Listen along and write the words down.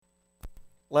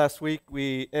Last week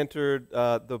we entered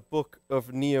the book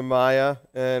of Nehemiah,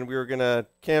 and we were going to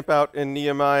camp out in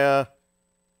Nehemiah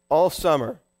all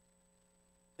summer.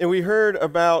 And we heard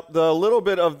about the little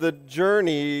bit of the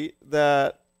journey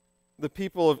that the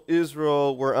people of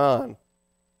Israel were on.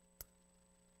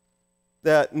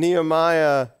 That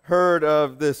Nehemiah heard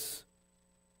of this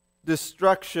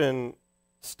destruction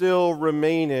still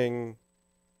remaining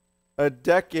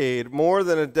more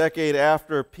than a decade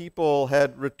after people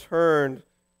had returned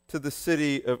to the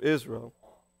city of Israel.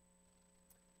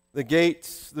 The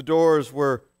gates, the doors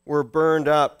were burned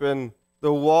up, and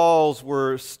the walls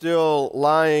were still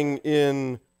lying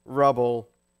in rubble.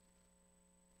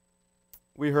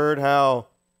 We heard how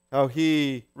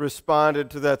he responded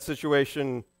to that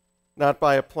situation not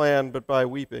by a plan, but by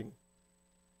weeping.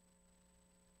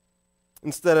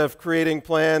 Instead of creating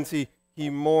plans, he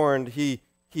mourned, he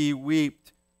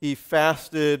wept, he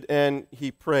fasted, and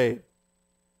he prayed.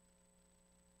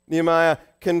 Nehemiah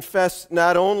confessed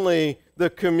not only the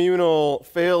communal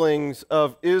failings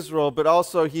of Israel, but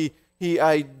also he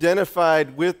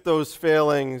identified with those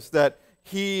failings that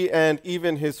he and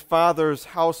even his father's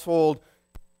household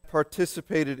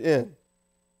participated in.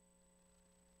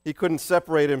 He couldn't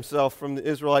separate himself from the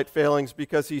Israelite failings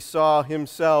because he saw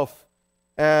himself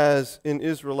as an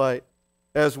Israelite,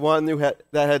 as one that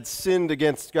had sinned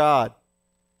against God.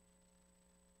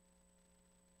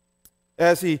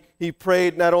 As he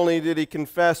prayed, not only did he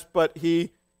confess, but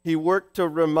he worked to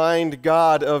remind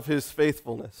God of his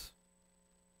faithfulness.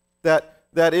 That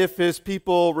if his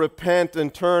people repent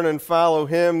and turn and follow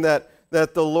him, that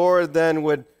the Lord then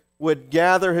would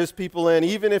gather his people in,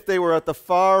 even if they were at the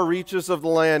far reaches of the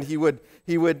land,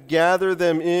 he would gather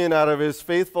them in out of his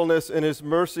faithfulness and his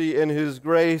mercy and his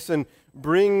grace and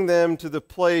bring them to the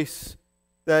place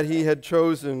that he had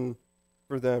chosen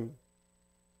for them.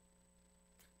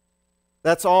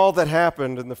 That's all that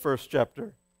happened in the first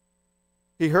chapter.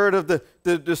 He heard of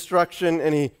the destruction,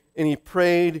 and he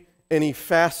prayed, and he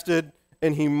fasted,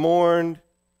 and he mourned.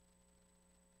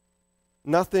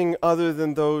 Nothing other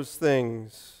than those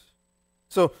things.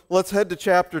 So let's head to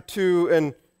chapter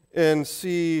 2 and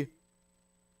see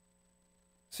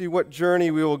what journey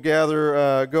we will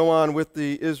go on with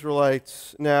the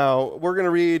Israelites now. We're going to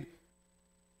read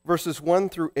verses 1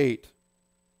 through 8.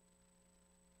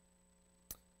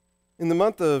 In the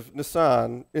month of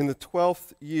Nisan, in the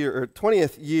 20th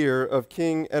year of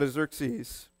King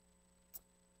Artaxerxes,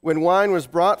 when wine was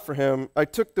brought for him, I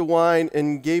took the wine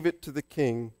and gave it to the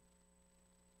king.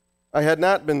 I had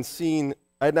not been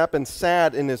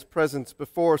sad in his presence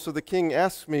before, so the king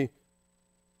asked me,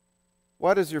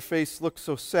 "Why does your face look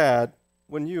so sad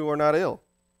when you are not ill?"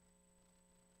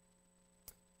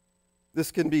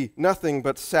 This can be nothing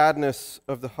but sadness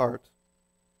of the heart.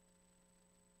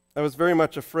 I was very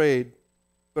much afraid,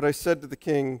 but I said to the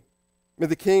king, "May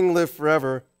the king live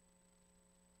forever.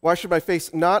 Why should my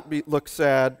face not look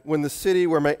sad when the city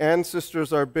where my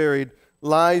ancestors are buried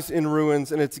lies in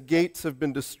ruins and its gates have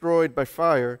been destroyed by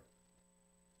fire?"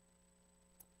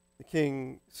 The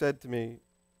king said to me,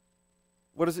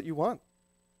 "What is it you want?"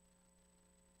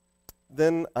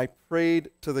 Then I prayed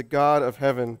to the God of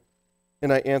heaven,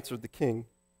 and I answered the king,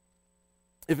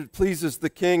 "If it pleases the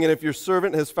king, and if your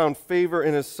servant has found favor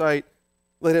in his sight,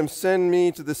 let him send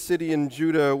me to the city in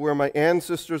Judah where my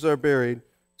ancestors are buried,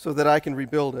 so that I can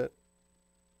rebuild it."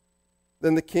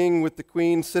 Then the king, with the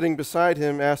queen sitting beside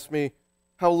him, asked me,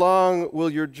 "How long will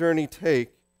your journey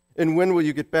take, and when will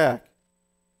you get back?"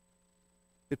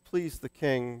 It pleased the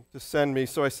king to send me,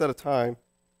 so I set a time.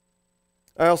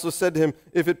 I also said to him,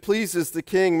 "If it pleases the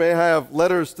king, may I have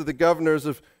letters to the governors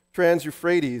of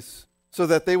Trans-Euphrates, so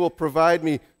that they will provide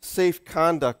me safe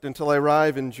conduct until I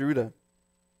arrive in Judah.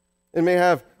 And may I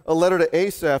have a letter to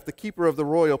Asaph, the keeper of the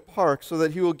royal park, so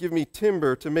that he will give me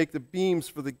timber to make the beams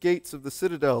for the gates of the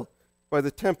citadel by the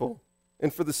temple,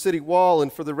 and for the city wall,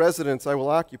 and for the residence I will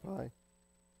occupy."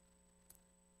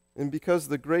 And because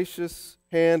the gracious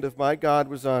hand of my God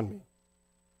was on me,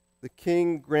 the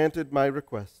king granted my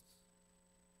requests.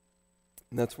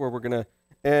 And that's where we're going to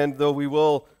end, though we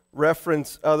will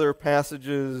reference other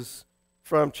passages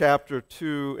from chapter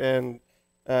 2 and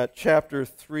chapter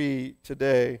 3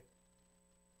 today.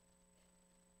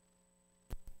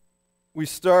 We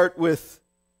start with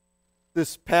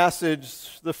this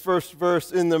passage, the first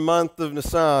verse, in the month of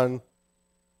Nisan.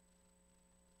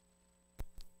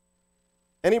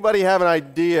 Anybody have an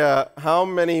idea how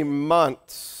many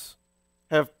months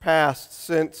have passed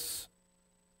since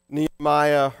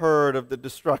Nehemiah heard of the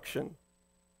destruction?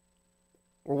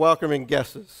 We're welcoming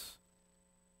guesses.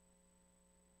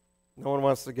 No one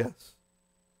wants to guess.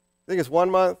 I think it's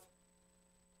 1 month,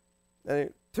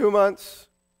 2 months,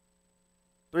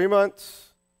 3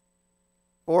 months,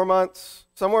 4 months,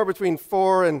 somewhere between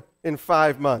 4 and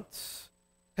 5 months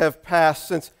have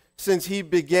passed since he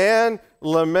began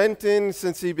lamenting,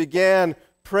 since he began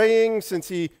praying, since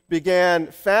he began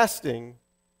fasting.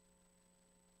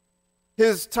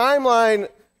 His timeline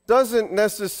doesn't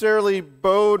necessarily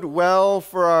bode well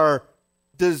for our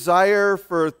desire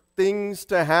for things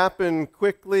to happen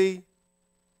quickly.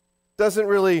 Doesn't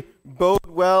really bode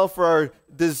well for our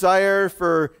desire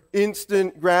for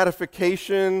instant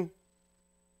gratification.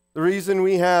 The reason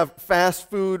we have fast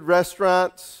food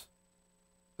restaurants,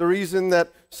 the reason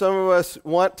that some of us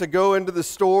want to go into the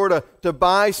store to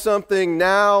buy something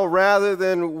now rather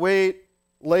than wait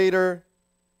later,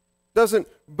 doesn't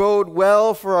bode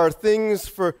well for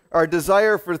our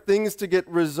desire for things to get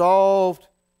resolved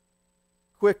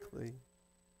quickly.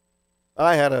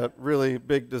 I had a really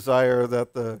big desire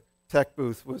that the tech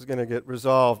booth was going to get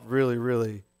resolved really,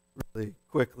 really, really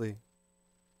quickly.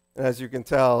 And as you can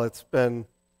tell, it's been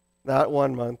not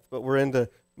 1 month, but we're into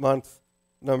month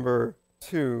number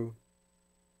 2.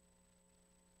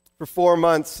 For 4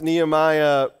 months,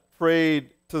 Nehemiah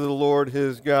prayed to the Lord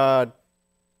his God,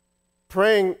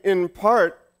 praying in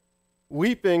part,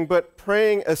 weeping, but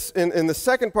praying in the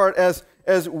second part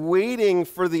as waiting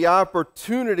for the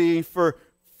opportunity for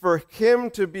him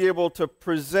to be able to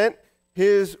present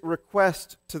his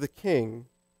request to the king.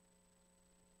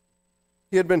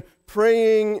 He had been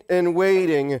praying and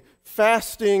waiting,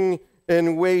 fasting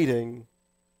and waiting.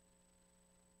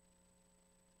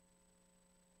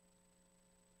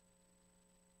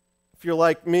 If you're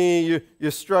like me,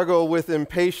 you struggle with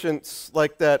impatience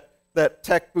like that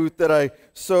tech booth that I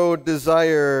so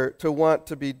desire to want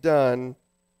to be done.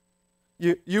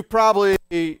 You probably,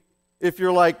 if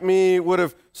you're like me, would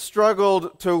have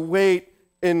struggled to wait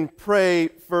and pray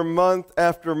for month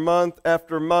after month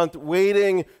after month,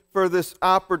 waiting for this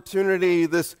opportunity,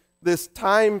 this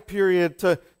time period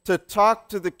to talk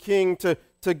to the king,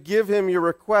 to give him your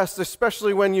request,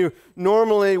 especially when you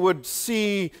normally would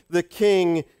see the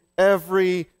king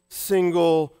every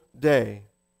single day.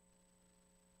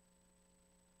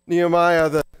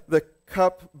 Nehemiah, the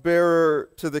cupbearer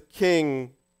to the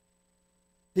king,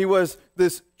 he was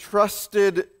this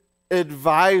trusted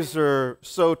advisor,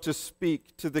 so to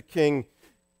speak, to the king.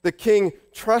 The king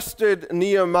trusted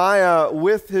Nehemiah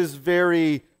with his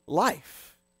very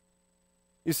life.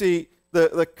 You see,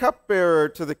 the cupbearer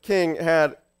to the king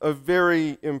had a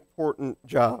very important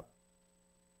job.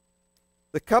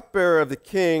 The cupbearer of the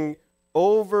king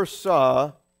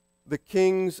oversaw the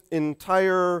king's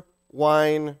entire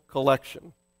wine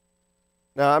collection.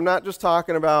 Now, I'm not just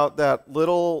talking about that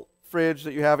little fridge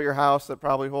that you have at your house that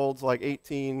probably holds like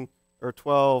 18 or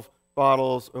 12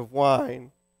 bottles of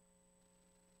wine,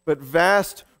 but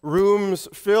vast rooms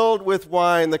filled with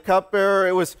wine. The cupbearer,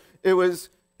 it was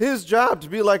his job to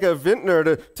be like a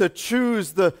vintner, to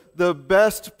choose the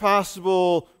best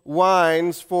possible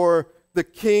wines for the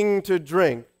king to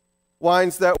drink,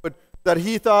 wines that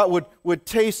he thought would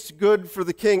taste good for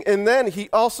the king. And then he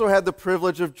also had the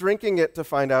privilege of drinking it to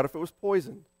find out if it was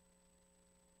poisoned.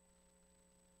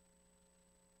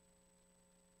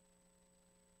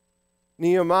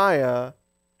 Nehemiah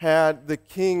had the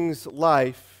king's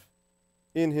life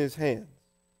in his hands.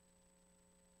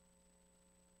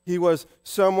 He was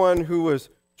someone who was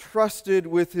trusted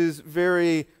with his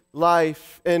very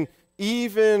life, and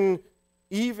even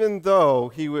though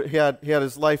he had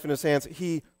his life in his hands,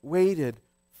 he waited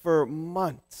for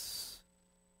months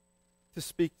to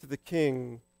speak to the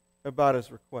king about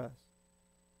his request,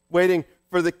 waiting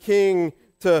for the king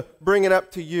to bring it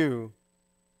up to you.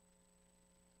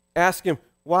 Ask him,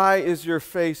 why is your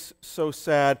face so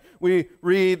sad? We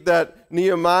read that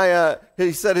Nehemiah,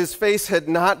 he said his face had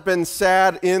not been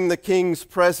sad in the king's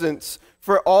presence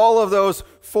for all of those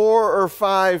 4 or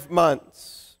 5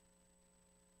 months.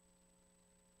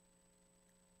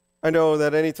 I know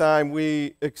that anytime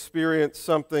we experience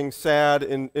something sad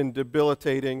and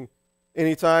debilitating,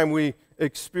 anytime we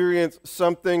experience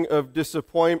something of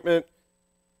disappointment,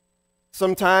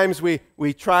 sometimes we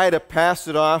try to pass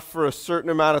it off for a certain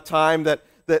amount of time, that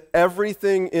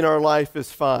everything in our life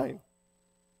is fine,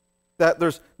 that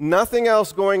there's nothing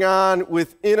else going on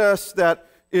within us that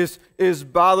is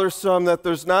bothersome, that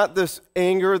there's not this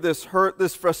anger, this hurt,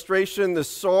 this frustration, this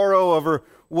sorrow over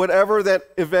whatever that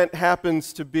event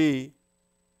happens to be.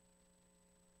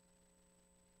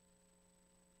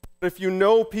 If you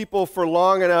know people for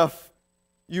long enough,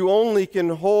 you only can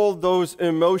hold those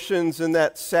emotions and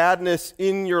that sadness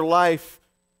in your life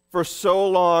for so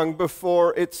long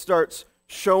before it starts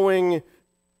showing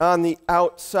on the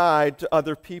outside to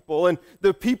other people. And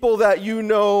the people that you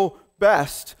know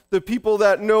best, the people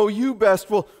that know you best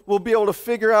will be able to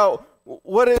figure out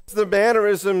what is the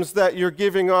mannerisms that you're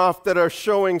giving off that are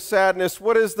showing sadness.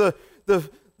 What is the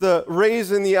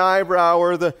raise in the eyebrow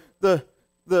or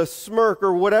the smirk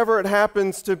or whatever it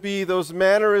happens to be, those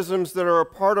mannerisms that are a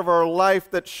part of our life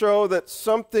that show that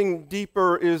something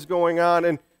deeper is going on.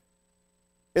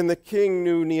 And the king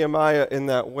knew Nehemiah in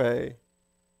that way.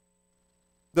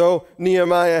 Though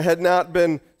Nehemiah had not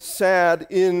been sad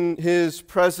in his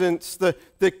presence,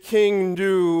 the king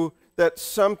knew that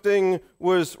something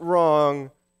was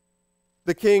wrong.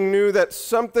 The king knew that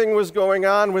something was going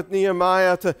on with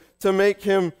Nehemiah to make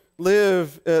him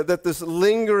live, that this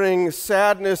lingering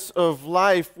sadness of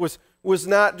life was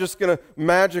not just going to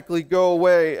magically go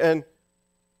away. And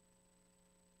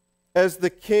as the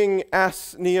king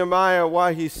asks Nehemiah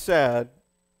why he's sad,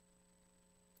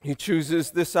 he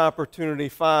chooses this opportunity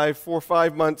 4 or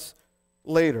 5 months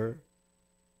later,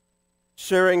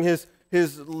 sharing his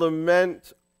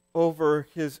lament over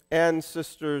his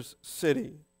ancestors'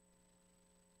 city.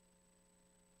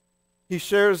 He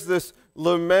shares this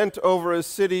lament over his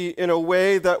city in a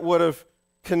way that would have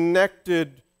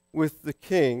connected with the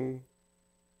king.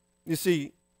 You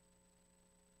see,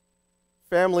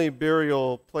 family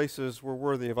burial places were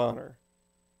worthy of honor.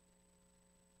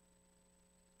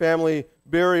 Family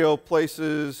burial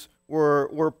places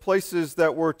were places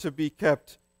that were to be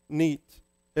kept neat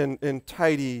and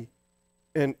tidy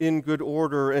and in good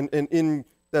order, and in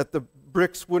that the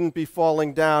bricks wouldn't be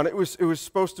falling down. It was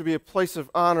supposed to be a place of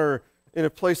honor and a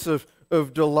place of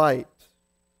delight.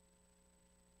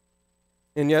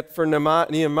 And yet for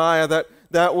Nehemiah,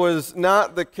 that was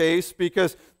not the case,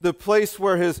 because the place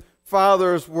where his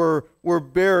fathers were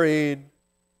buried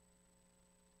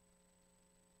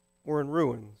were in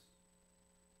ruins.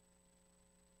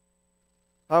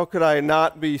 How could I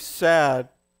not be sad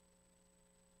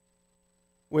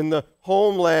when the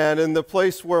homeland and the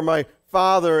place where my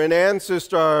father and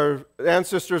ancestors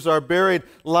are buried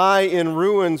lie in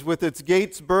ruins, with its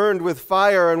gates burned with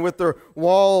fire and with their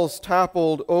walls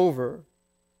toppled over?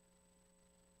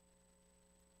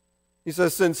 He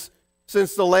says,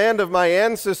 since the land of my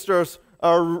ancestors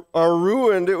are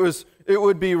ruined, it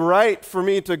would be right for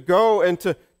me to go and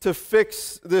to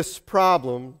fix this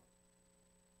problem.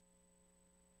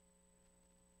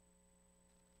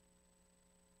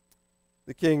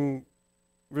 The king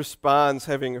responds,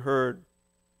 having heard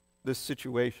this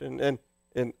situation, and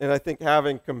I think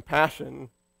having compassion,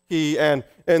 he and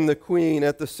the queen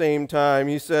at the same time.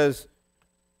 He says,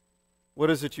 "What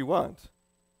is it you want?"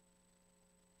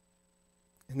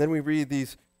 And then we read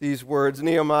these words.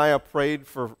 Nehemiah prayed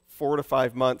for 4 to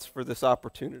 5 months for this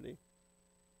opportunity.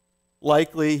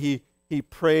 Likely he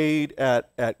prayed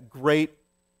at great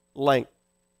length.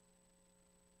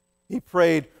 He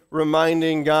prayed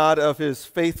reminding God of his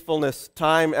faithfulness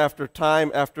time after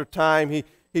time after time.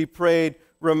 He prayed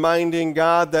reminding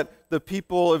God that the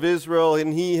people of Israel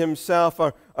and he himself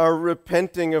are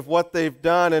repenting of what they've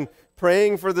done, and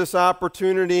praying for this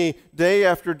opportunity day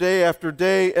after day after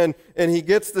day. And he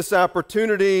gets this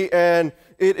opportunity, and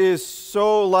it is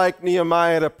so like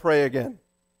Nehemiah to pray again.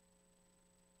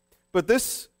 But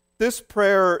this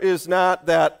prayer is not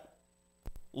that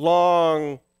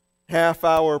long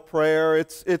half-hour prayer.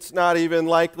 It's not even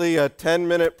likely a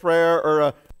 10-minute prayer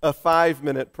or a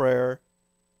 5-minute prayer.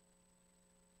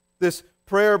 This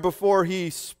prayer before he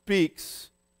speaks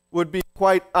would be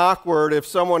quite awkward if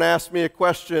someone asked me a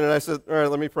question and I said, "All right,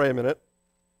 let me pray a minute."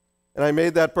 And I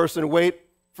made that person wait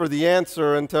for the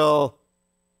answer until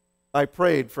I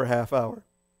prayed for a half hour.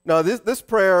 Now, this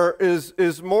prayer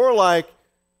is more like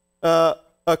a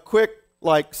quick,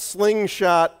 like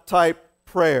slingshot type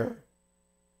prayer.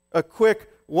 A quick,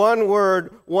 one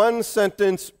word, one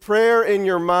sentence prayer in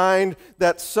your mind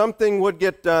that something would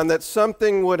get done, that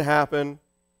something would happen.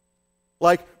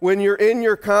 Like when you're in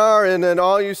your car and then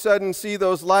all you sudden see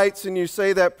those lights and you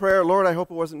say that prayer, "Lord, I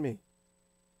hope it wasn't me."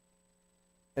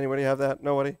 Anybody have that?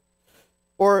 Nobody?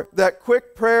 Or that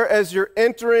quick prayer as you're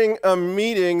entering a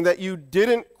meeting that you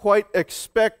didn't quite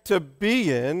expect to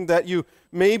be in, that you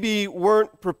maybe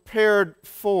weren't prepared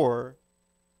for,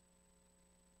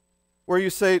 where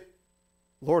you say,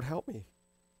 "Lord, help me."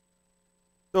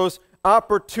 Those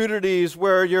opportunities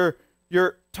where you're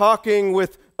talking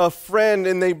with a friend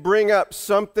and they bring up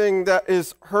something that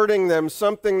is hurting them,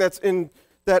 something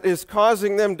that is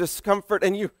causing them discomfort,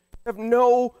 and you have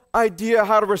no idea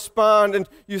how to respond, and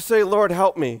you say, "Lord,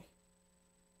 help me."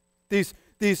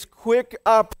 These quick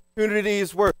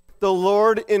opportunities where the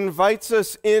Lord invites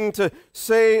us in to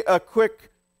say a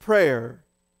quick prayer.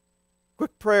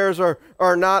 Quick prayers are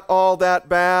not all that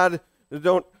bad.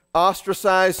 Don't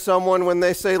ostracize someone when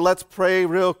they say, let's pray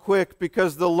real quick,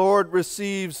 because the Lord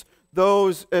receives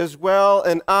those as well,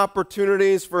 and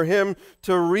opportunities for him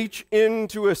to reach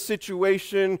into a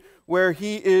situation where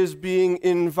he is being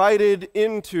invited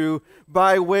into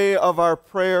by way of our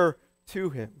prayer to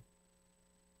him.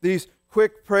 These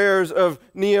quick prayers of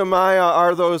Nehemiah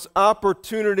are those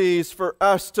opportunities for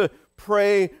us to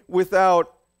pray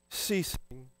without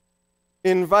ceasing,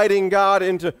 inviting God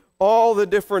into all the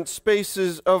different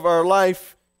spaces of our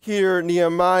life. Here,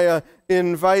 Nehemiah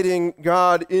inviting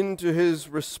God into his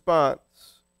response.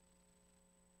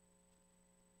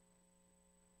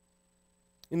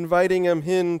 Inviting him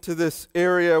into this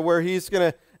area where he's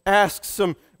going to ask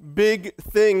some big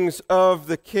things of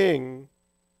the king.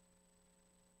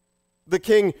 The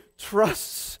king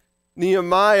trusts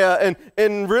Nehemiah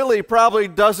and really probably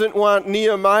doesn't want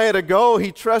Nehemiah to go.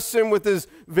 He trusts him with his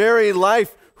very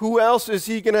life. Who else is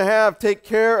he going to have take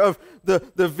care of the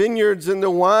vineyards and the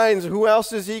wines? Who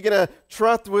else is he going to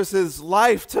trust with his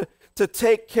life to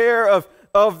take care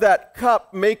of that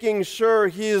cup, making sure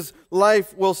his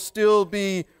life will still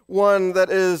be one that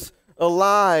is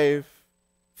alive,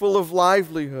 full of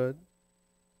livelihood?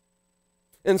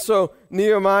 And so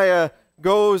Nehemiah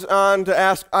goes on to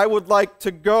ask, I would like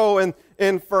to go,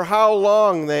 and for how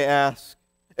long, they ask.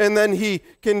 And then he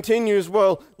continues,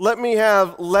 well, let me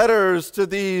have letters to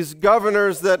these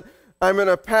governors that I'm going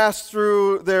to pass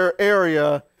through their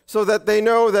area so that they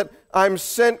know that I'm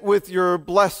sent with your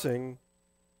blessing.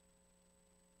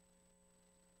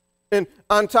 And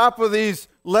on top of these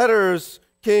letters,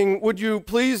 King, would you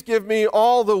please give me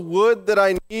all the wood that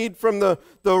I need from the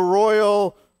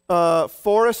royal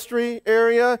forestry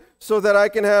area so that I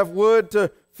can have wood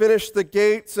to finish the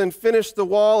gates and finish the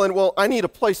wall, and well, I need a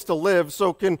place to live,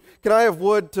 so can I have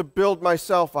wood to build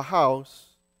myself a house?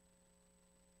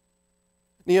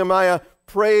 Nehemiah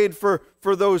prayed for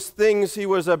those things he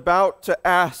was about to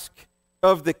ask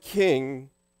of the king,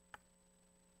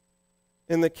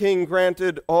 and the king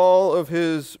granted all of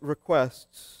his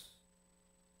requests.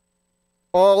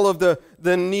 All of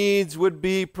the needs would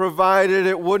be provided.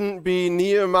 It wouldn't be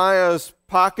Nehemiah's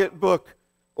pocketbook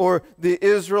or the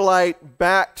Israelite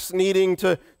backs needing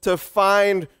to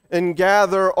find and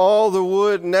gather all the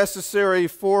wood necessary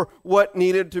for what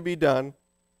needed to be done.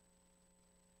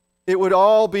 It would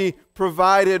all be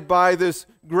provided by this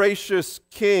gracious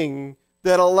king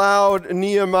that allowed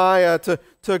Nehemiah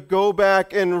to go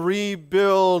back and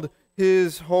rebuild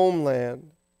his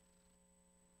homeland.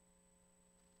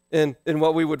 And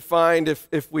what we would find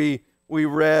if we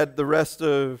read the rest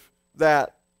of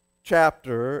that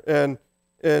chapter,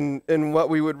 and what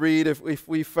we would read if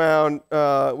we found,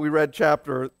 we read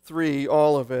chapter 3,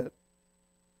 all of it,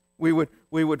 we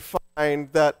would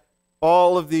find that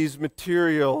all of these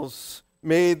materials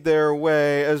made their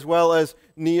way, as well as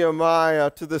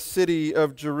Nehemiah, to the city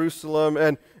of Jerusalem,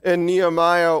 and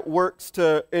Nehemiah works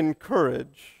to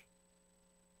encourage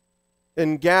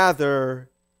and gather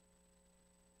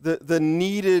the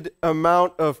needed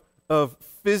amount of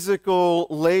physical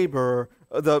labor,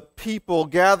 the people,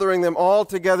 gathering them all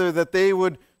together that they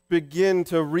would begin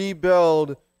to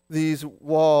rebuild these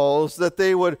walls, that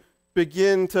they would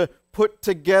begin to put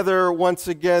together once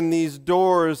again these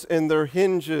doors and their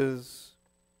hinges.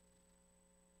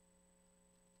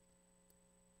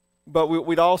 But what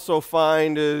we'd also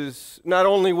find is not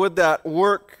only would that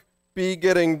work be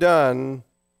getting done,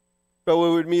 but we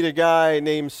would meet a guy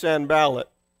named Sanballat,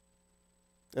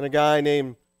 and a guy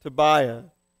named Tobiah,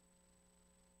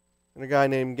 and a guy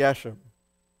named Geshem.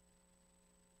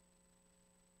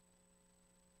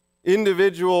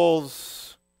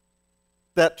 Individuals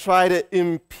that try to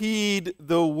impede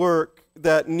the work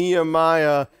that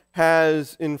Nehemiah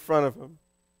has in front of him.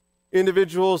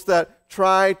 Individuals that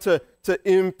try to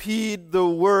impede the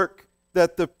work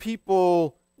that the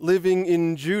people living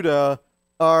in Judah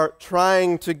are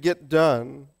trying to get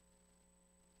done.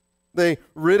 They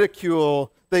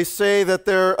ridicule. They say that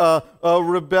they're a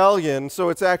rebellion, so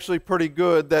it's actually pretty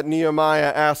good that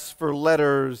Nehemiah asks for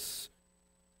letters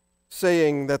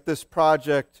saying that this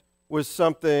project was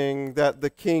something that the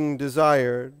king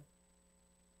desired.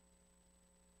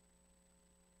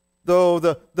 Though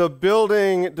the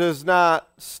building does not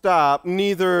stop,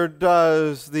 neither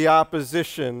does the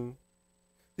opposition.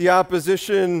 The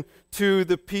opposition to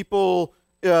the people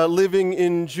living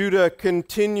in Judah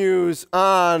continues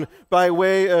on by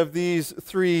way of these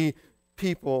three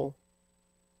people,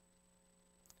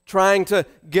 trying to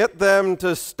get them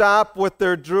to stop what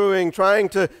they're doing, trying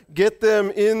to get them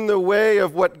in the way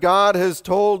of what God has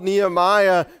told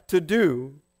Nehemiah to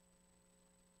do.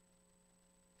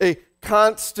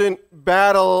 constant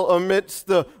battle amidst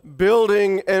the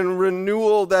building and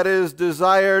renewal that is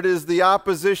desired is the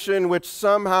opposition which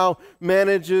somehow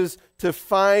manages to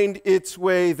find its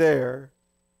way there.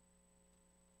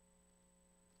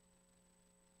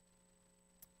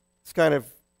 It's kind of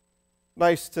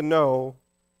nice to know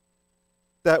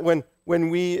that when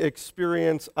we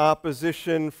experience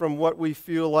opposition from what we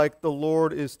feel like the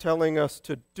Lord is telling us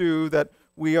to do, that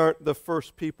we aren't the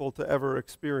first people to ever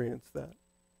experience that.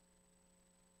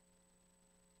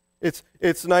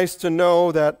 It's nice to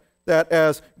know that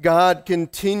as God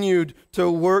continued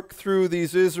to work through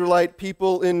these Israelite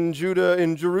people in Judah,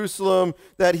 in Jerusalem,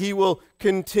 that He will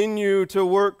continue to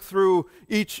work through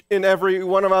each and every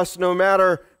one of us, no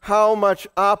matter how much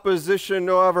opposition,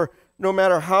 no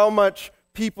matter how much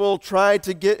people try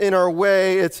to get in our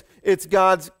way. It's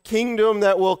God's kingdom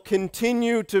that will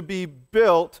continue to be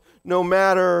built no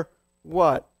matter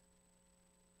what.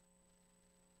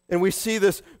 And we see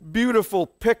this beautiful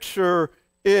picture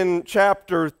in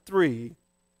chapter 3.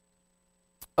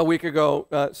 A week ago,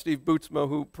 Steve Bootsma,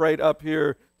 who prayed up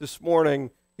here this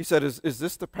morning, he said, is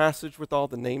this the passage with all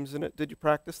the names in it? Did you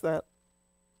practice that?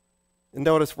 And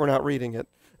notice we're not reading it.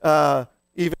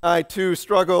 Even I, too,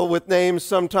 struggle with names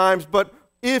sometimes. But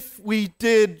if we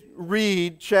did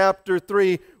read chapter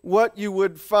 3, what you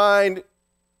would find,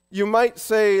 you might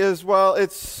say as well,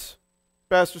 it's,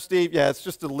 Pastor Steve, yeah, it's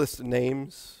just a list of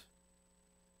names.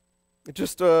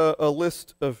 Just a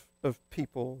list of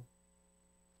people.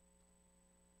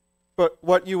 But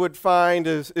what you would find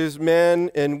is men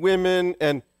and women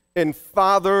and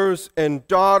fathers and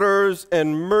daughters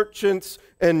and merchants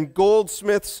and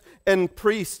goldsmiths and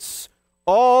priests,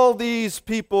 all these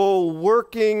people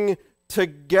working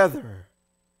together.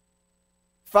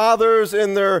 Fathers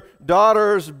and their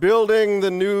daughters building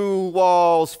the new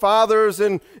walls. Fathers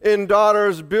and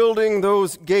daughters building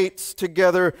those gates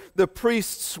together. The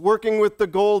priests working with the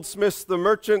goldsmiths. The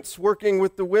merchants working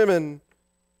with the women.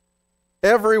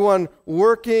 Everyone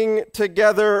working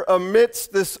together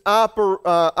amidst this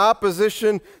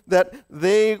opposition, that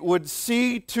they would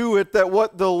see to it that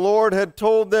what the Lord had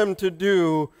told them to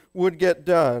do would get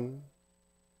done.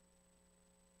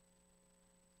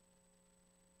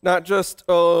 Not just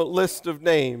a list of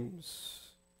names.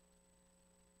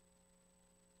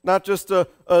 Not just a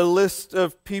list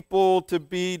of people to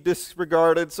be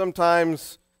disregarded.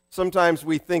 Sometimes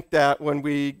we think that when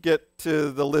we get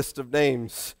to the list of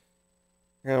names.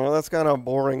 Well, that's kind of a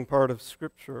boring part of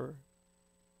Scripture.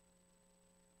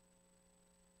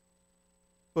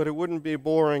 But it wouldn't be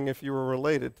boring if you were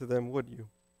related to them, would you?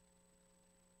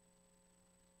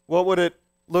 What would it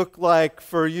look like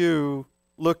for you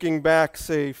looking back,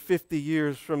 say, 50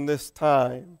 years from this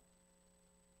time,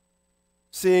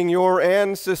 seeing your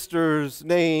ancestors'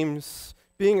 names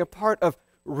being a part of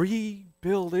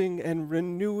rebuilding and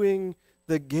renewing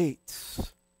the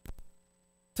gates?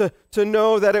 To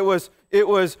know that it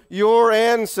was your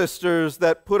ancestors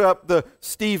that put up the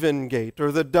Stephen gate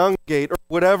or the Dung gate or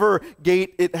whatever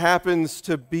gate it happens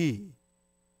to be.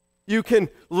 You can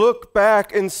look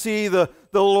back and see the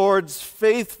Lord's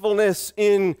faithfulness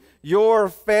in your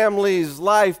family's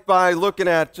life by looking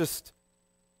at just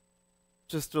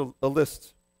a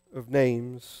list of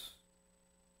names.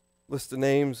 List of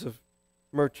names of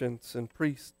merchants and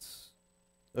priests,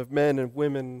 of men and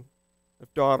women,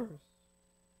 of daughters.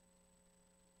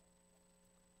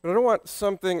 But I don't want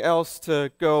something else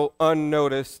to go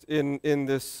unnoticed in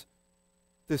this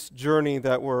journey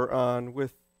that we're on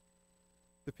with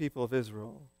the people of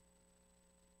Israel.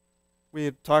 We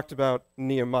had talked about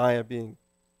Nehemiah being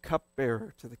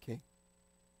cupbearer to the king.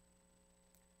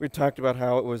 We talked about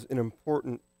how it was an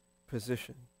important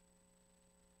position.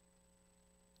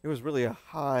 It was really a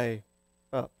high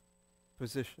up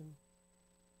position.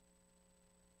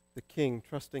 The king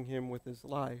trusting him with his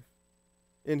life.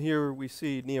 And here we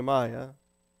see Nehemiah,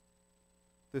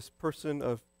 this person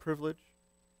of privilege,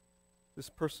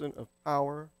 this person of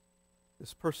power,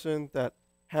 this person that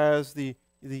has the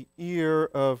ear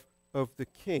of the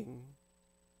king.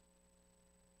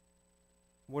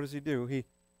 What does he do? He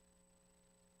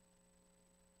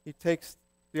takes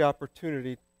the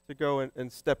opportunity to go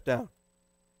and step down.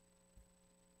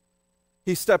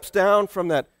 He steps down from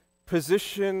that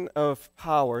position of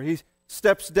power. He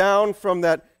steps down from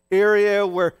that area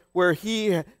where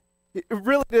it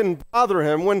really didn't bother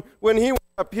him. When he went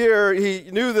up here, he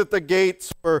knew that the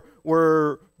gates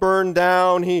were burned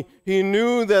down. He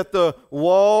knew that the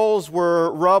walls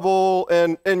were rubble,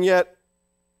 and yet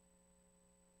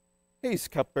he's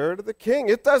cupbearer to the king.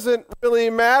 It doesn't really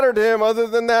matter to him other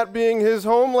than that being his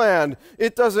homeland.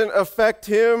 It doesn't affect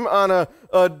him on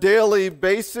a daily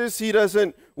basis. He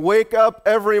doesn't wake up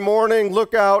every morning,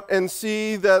 look out and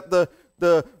see that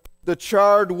the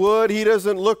charred wood. He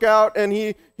doesn't look out and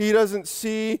he doesn't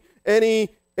see any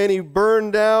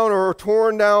burned down or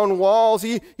torn down walls.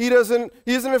 He isn't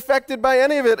affected by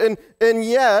any of it. And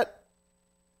yet,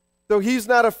 though he's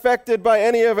not affected by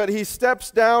any of it, he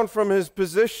steps down from his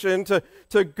position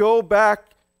to go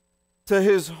back to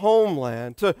his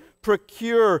homeland, to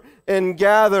procure and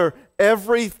gather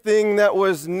everything that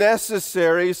was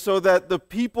necessary so that the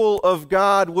people of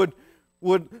God would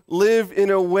live in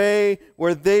a way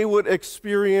where they would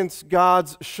experience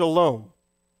God's shalom.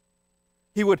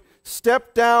 He would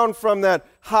step down from that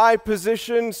high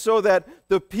position so that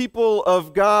the people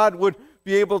of God would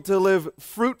be able to live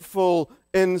fruitful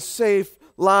and safe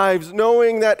lives,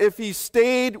 knowing that if he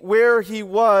stayed where he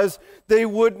was, they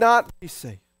would not be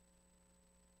safe.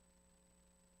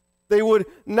 They would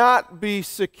not be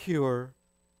secure.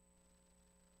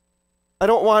 I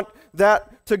don't want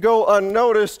that to go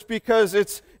unnoticed because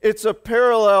it's a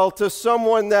parallel to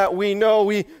someone that we know.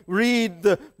 We read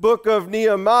the book of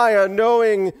Nehemiah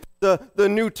knowing the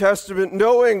New Testament,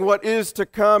 knowing what is to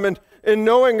come, and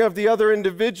knowing of the other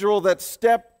individual that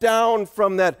stepped down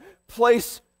from that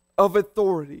place of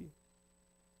authority.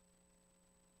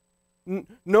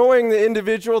 Knowing the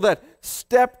individual that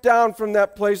stepped down from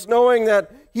that place, knowing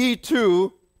that he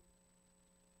too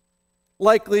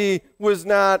likely was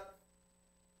not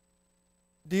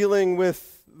dealing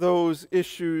with those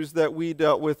issues that we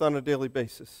dealt with on a daily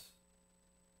basis.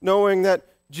 Knowing that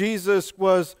Jesus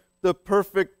was the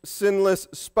perfect, sinless,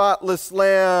 spotless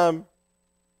Lamb.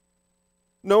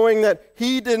 Knowing that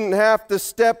he didn't have to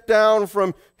step down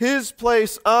from his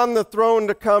place on the throne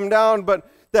to come down, but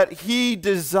that he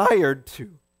desired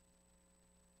to.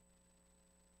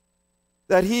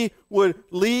 That he would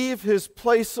leave his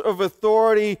place of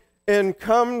authority and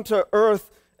come to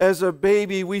earth as a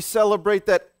baby. We celebrate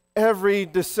that every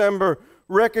December,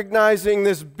 recognizing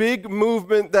this big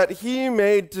movement that he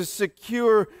made to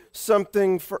secure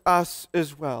something for us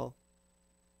as well.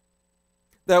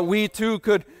 That we too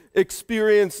could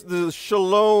experience the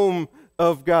shalom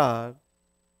of God.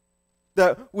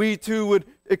 That we too would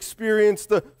experience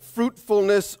the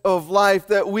fruitfulness of life.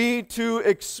 That we too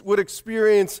would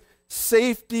experience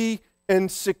safety and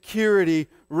security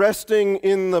resting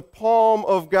in the palm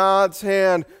of God's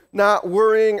hand, not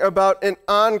worrying about an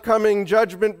oncoming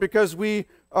judgment because we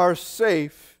are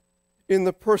safe in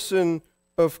the person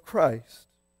of Christ.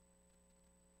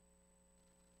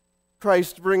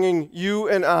 Christ bringing you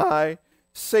and I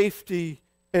safety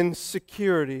and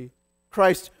security.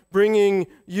 Christ bringing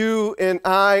you and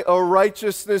I a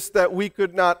righteousness that we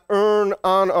could not earn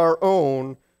on our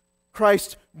own.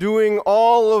 Christ doing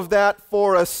all of that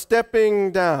for us,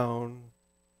 stepping down,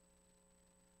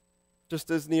 just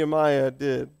as Nehemiah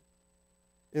did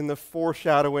in the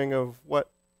foreshadowing of what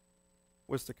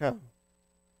was to come.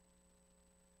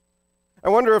 I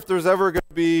wonder if there's ever going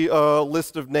to be a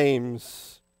list of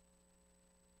names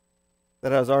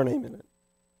that has our name in it.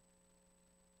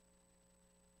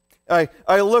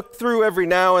 I look through every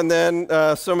now and then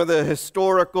some of the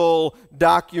historical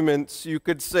documents, you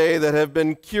could say, that have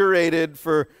been curated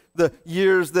for the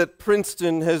years that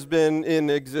Princeton has been in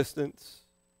existence.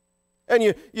 And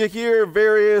you hear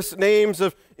various names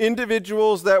of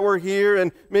individuals that were here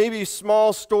and maybe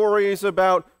small stories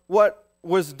about what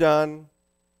was done.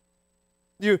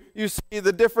 You see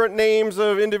the different names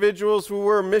of individuals who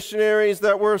were missionaries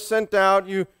that were sent out.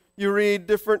 You read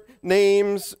different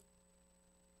names.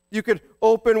 You could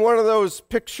open one of those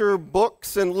picture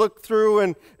books and look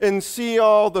through and see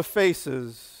all the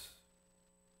faces.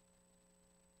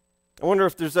 I wonder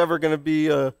if there's ever going to be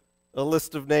a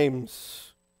list of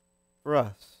names for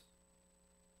us.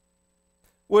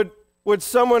 Would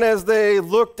someone, as they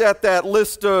looked at that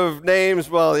list of names,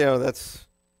 well, that's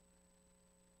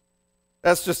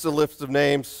just a list of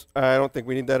names. I don't think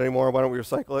we need that anymore. Why don't we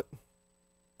recycle it?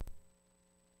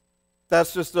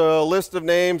 That's just a list of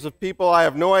names of people. I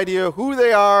have no idea who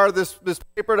they are. This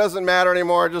paper doesn't matter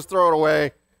anymore. Just throw it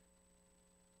away.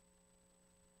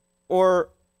 Or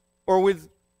would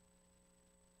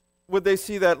they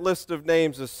see that list of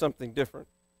names as something different?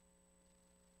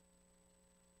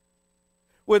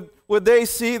 Would they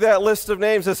see that list of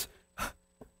names as,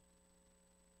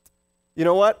 you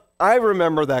know what? I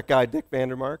remember that guy, Dick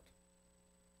Vandermark.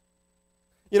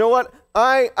 You know what?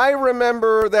 I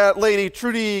remember that lady,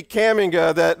 Trudy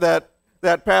Kaminga,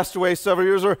 that passed away several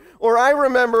years ago. Or I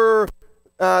remember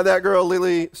that girl,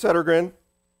 Lily Settergren.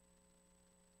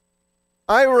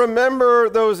 I remember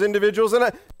those individuals,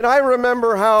 and I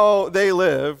remember how they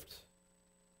lived.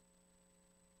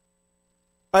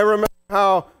 I remember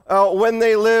how when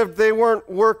they lived, they weren't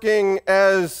working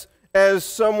as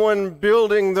someone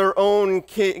building their own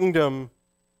kingdom.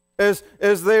 As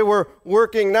they were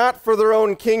working not for their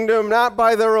own kingdom, not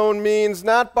by their own means,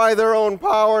 not by their own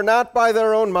power, not by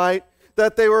their own might,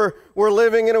 that they were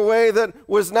living in a way that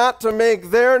was not to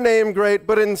make their name great,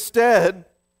 but instead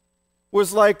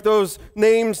was like those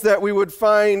names that we would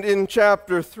find in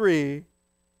chapter 3.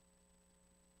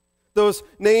 Those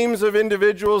names of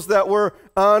individuals that were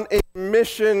on a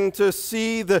mission to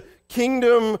see the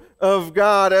kingdom of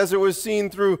God as it was seen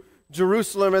through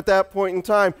Jerusalem at that point in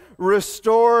time,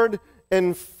 restored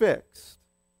and fixed.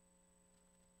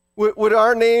 Would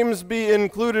our names be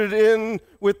included in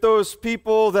with those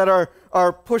people that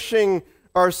are pushing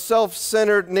our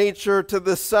self-centered nature to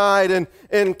the side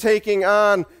and taking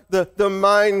on the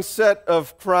mindset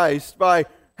of Christ by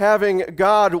having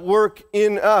God work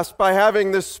in us, by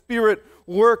having the Spirit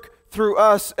work through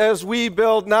us as we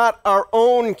build not our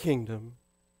own kingdom,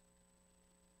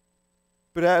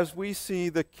 but as we see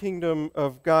the kingdom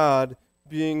of God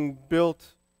being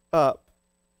built up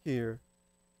here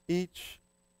each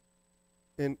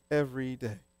and every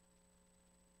day.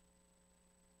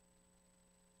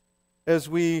 As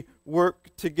we work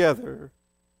together,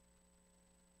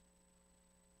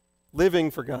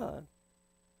 living for God.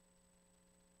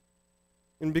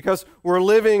 And because we're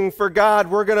living for God,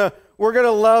 we're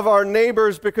gonna love our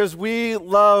neighbors because we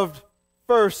loved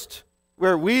first.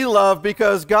 Where we love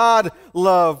because God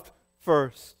loved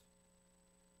first.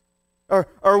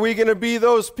 Are we going to be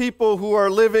those people who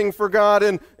are living for God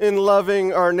and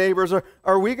loving our neighbors? Or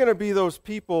are we going to be those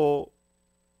people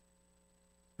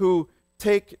who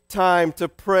take time to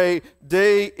pray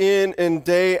day in and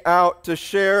day out to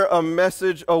share a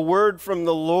message, a word from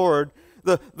the Lord,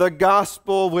 the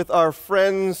gospel with our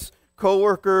friends,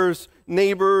 coworkers,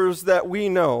 neighbors that we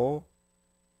know?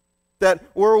 That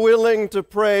we're willing to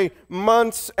pray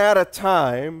months at a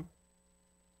time,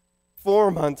 4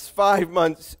 months, 5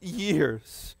 months,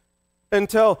 years,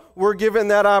 until we're given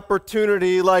that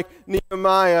opportunity like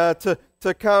Nehemiah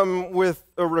to come with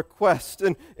a request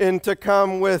and to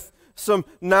come with some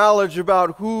knowledge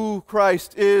about who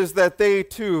Christ is, that they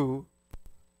too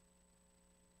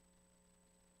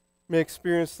may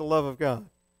experience the love of God,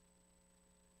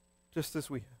 just as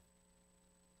we have.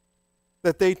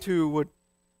 That they too would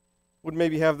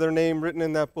maybe have their name written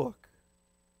in that book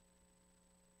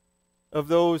of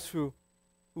those who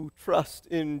trust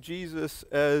in Jesus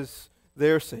as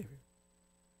their Savior,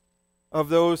 of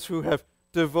those who have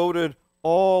devoted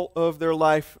all of their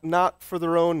life not for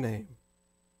their own name,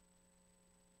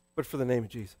 but for the name of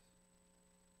Jesus.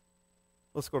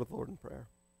 Let's go to the Lord in prayer.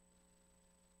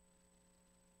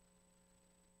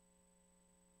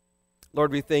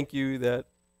 Lord, we thank you that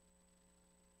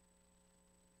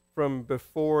from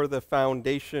before the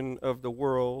foundation of the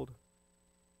world,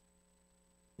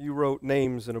 you wrote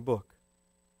names in a book.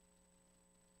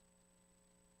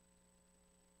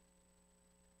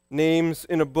 Names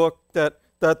in a book that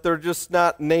they're just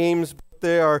not names, but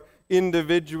they are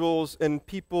individuals and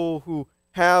people who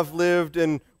have lived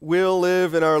and will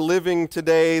live and are living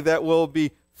today that will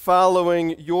be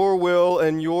following your will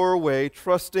and your way,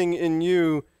 trusting in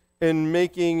you and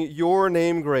making your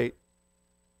name great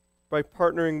by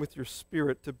partnering with your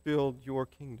Spirit to build your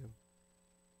kingdom.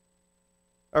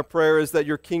 Our prayer is that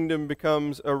your kingdom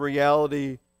becomes a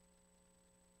reality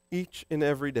each and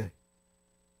every day.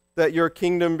 That your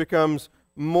kingdom becomes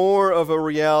more of a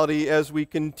reality as we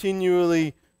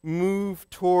continually move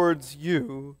towards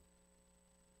you.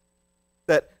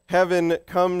 That heaven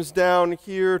comes down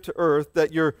here to earth,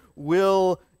 that your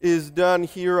will is done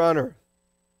here on earth.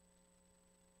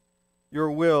 Your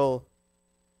will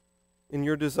in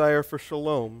your desire for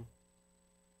shalom,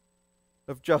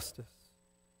 of justice,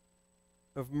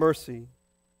 of mercy,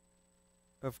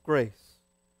 of grace,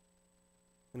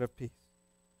 and of peace.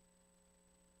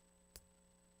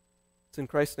 It's in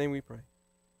Christ's name we pray.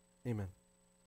 Amen.